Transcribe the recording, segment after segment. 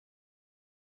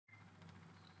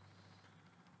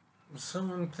So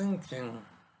I'm thinking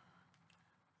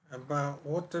about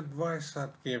what advice I'd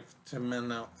give to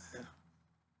men out there,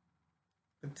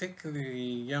 particularly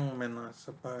young men, I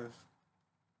suppose,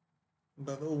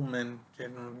 but all men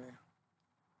generally.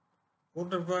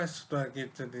 What advice would I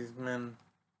give to these men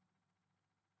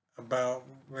about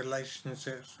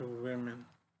relationships with women,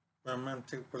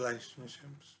 romantic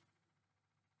relationships?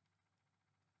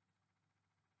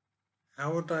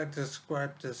 How would I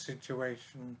describe the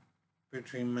situation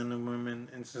between men and women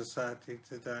in society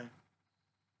today?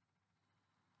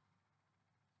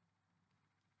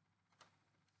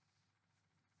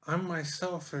 I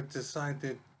myself have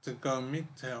decided to go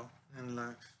midtail in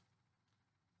life.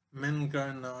 Men go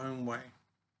in their own way.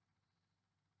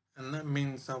 And that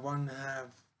means I won't have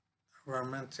a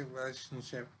romantic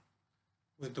relationship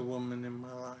with the woman in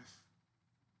my life.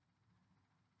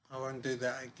 I won't do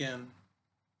that again.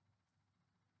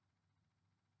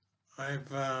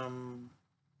 I've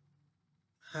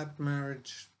had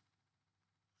marriage,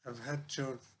 I've had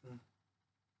children,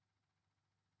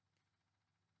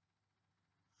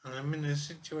 and I'm in a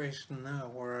situation now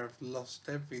where I've lost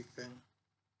everything.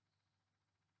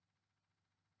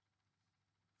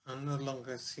 I no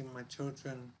longer see my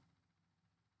children,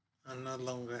 I no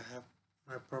longer have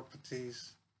my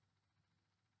properties,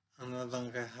 I no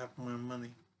longer have my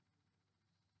money.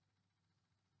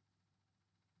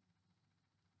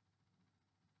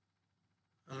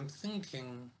 I'm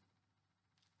thinking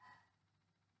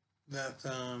that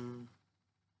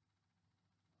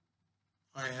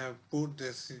I have brought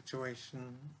this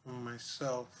situation on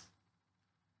myself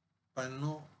by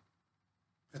not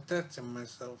protecting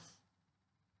myself,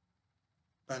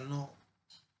 by not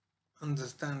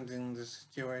understanding the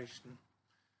situation.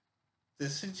 The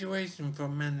situation for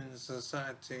men in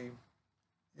society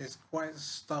is quite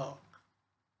stark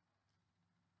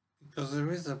because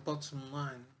there is a bottom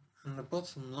line, and the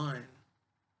bottom line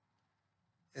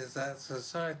is that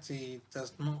society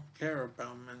does not care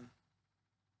about men.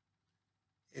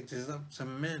 It is up to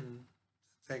men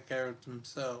to take care of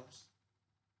themselves.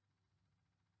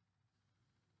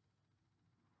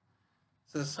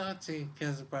 Society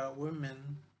cares about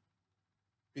women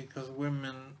because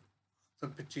women are the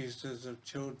producers of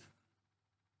children.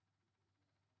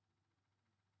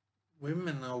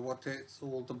 Women are what it's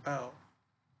all about.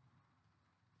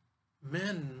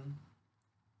 Men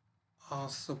are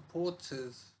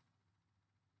supporters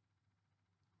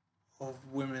of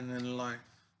women in life.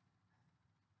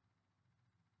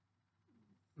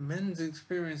 Men's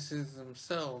experiences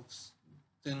themselves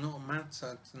do not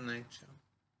matter to nature.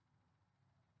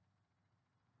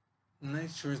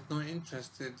 Nature is not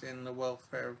interested in the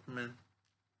welfare of men.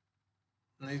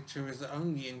 Nature is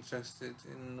only interested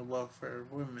in the welfare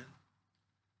of women.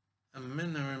 And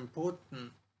men are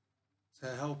important to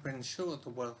help ensure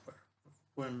the welfare of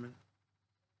women.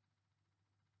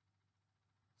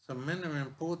 So men are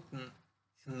important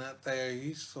in that they are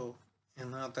useful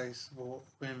in how they support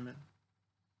women.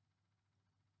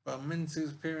 But men's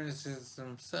experiences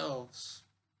themselves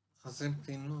are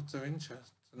simply not of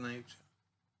interest to nature.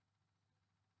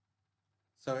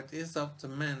 So it is up to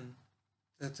men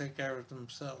to take care of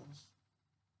themselves.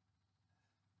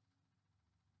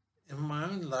 In my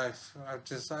own life, I've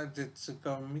decided to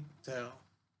go midtail,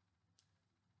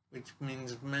 which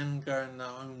means men go in their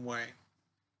own way.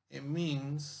 It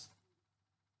means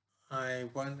I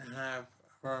won't have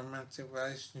a romantic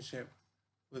relationship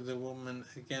with a woman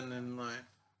again in life.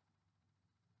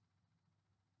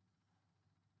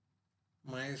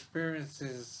 My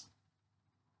experiences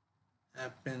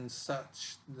have been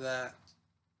such that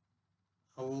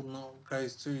I will not go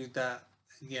through that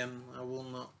again. I will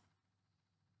not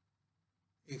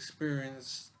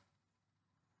experience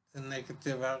the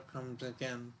negative outcomes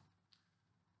again.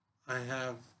 I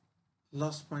have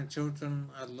lost my children,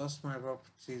 I've lost my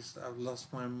properties, I've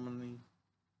lost my money.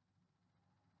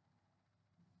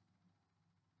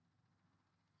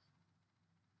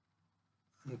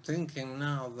 I'm thinking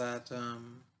now that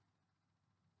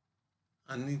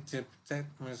I need to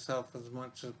protect myself as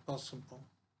much as possible.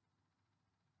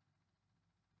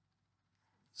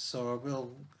 So I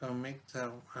will go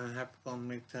MGTOW. I have gone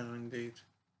MGTOW indeed.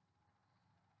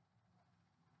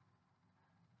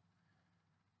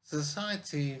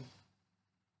 Society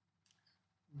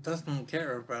doesn't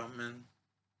care about men.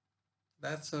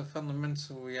 That's a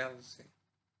fundamental reality.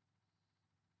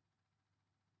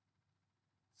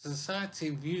 Society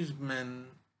views men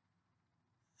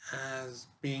as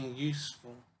being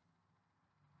useful.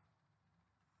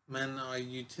 Men are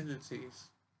utilities.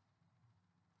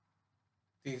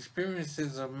 The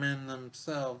experiences of men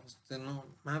themselves do not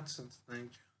matter to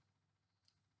nature.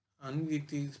 Only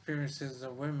the experiences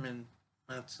of women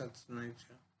matter to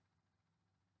nature.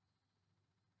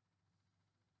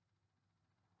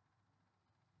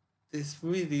 This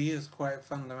really is quite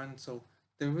fundamental.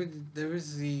 There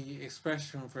is the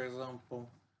expression, for example,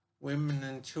 women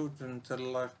and children to the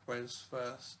lifeboats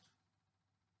first.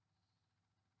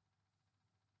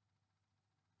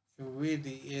 It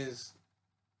really is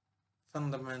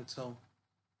fundamental,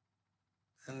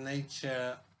 and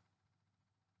nature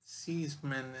sees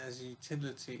men as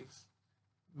utilities.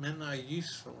 Men are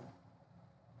useful.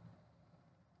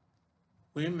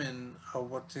 Women are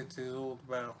what it is all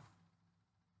about.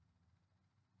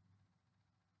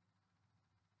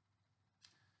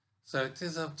 So it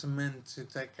is up to men to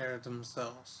take care of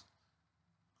themselves.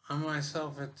 I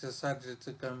myself have decided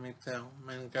to go midtail,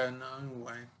 men go their own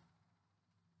way.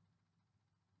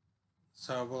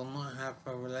 So I will not have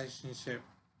a relationship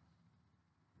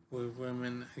with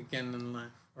women again in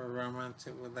life, or a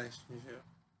romantic relationship.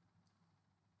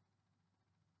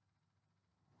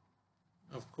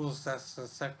 Of course, that's a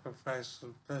sacrifice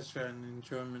of pleasure and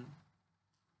enjoyment.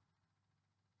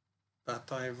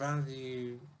 But I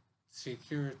value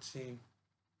security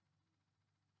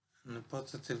and a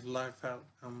positive life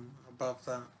outcome above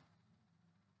that.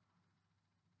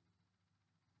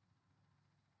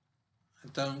 I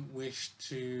don't wish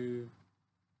to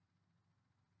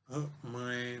put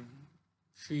my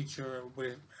future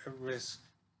at risk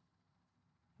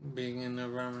being in a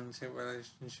romantic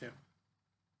relationship.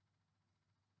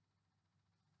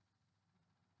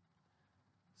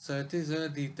 So it is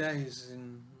early days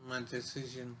in my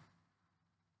decision,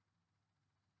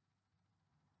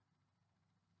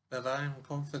 but I am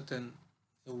confident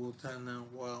it will turn out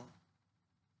well.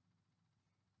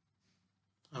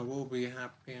 I will be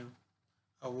happier.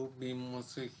 I will be more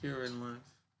secure in life.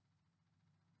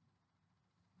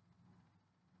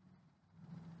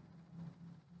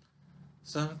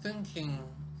 So I'm thinking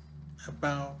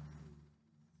about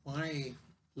why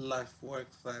life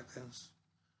works like this.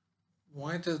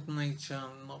 Why does nature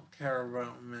not care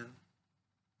about men?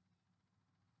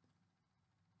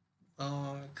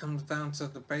 Well, it comes down to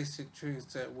the basic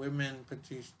truth that women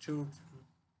produce children.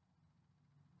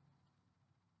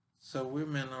 So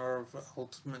women are of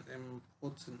ultimate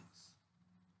importance.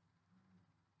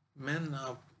 Men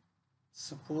are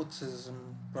supporters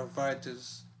and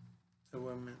providers to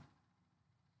women.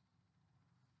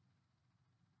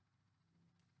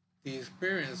 The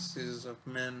experiences of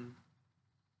men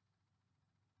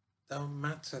don't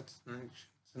matter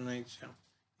to nature.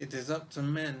 It is up to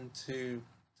men to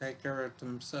take care of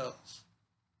themselves.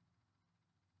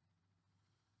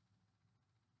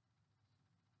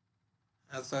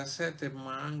 As I said, in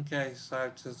my own case,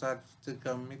 I've decided to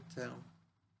go midtail.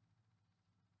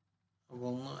 I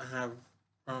will not have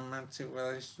romantic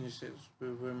relationships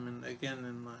with women again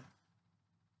in life.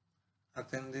 I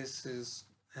think this is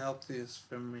healthiest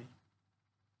for me.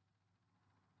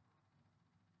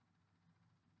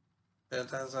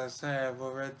 But as I say, I've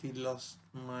already lost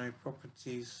my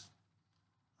properties,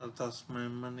 I've lost my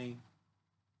money,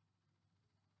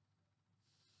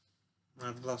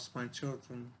 I've lost my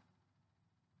children.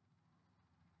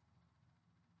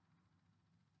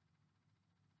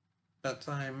 But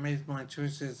I made my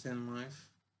choices in life,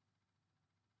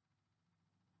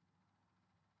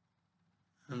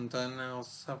 and I now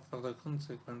suffer the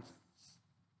consequences.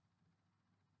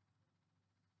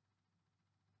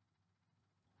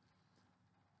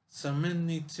 So men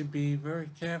need to be very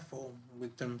careful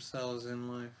with themselves in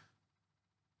life,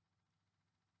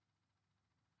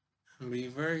 and be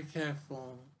very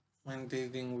careful when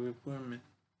dealing with women.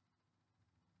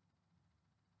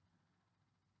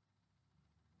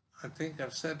 I think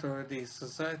I've said already,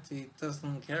 society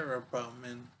doesn't care about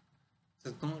men,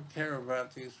 does not care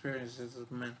about the experiences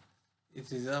of men.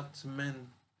 It is up to men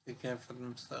to care for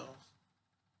themselves.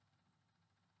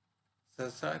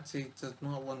 Society does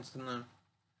not want to know.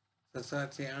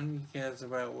 Society only cares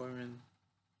about women.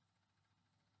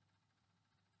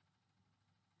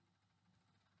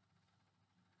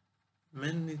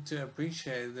 Men need to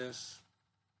appreciate this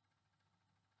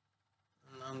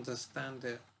and understand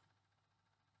it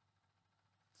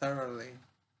thoroughly.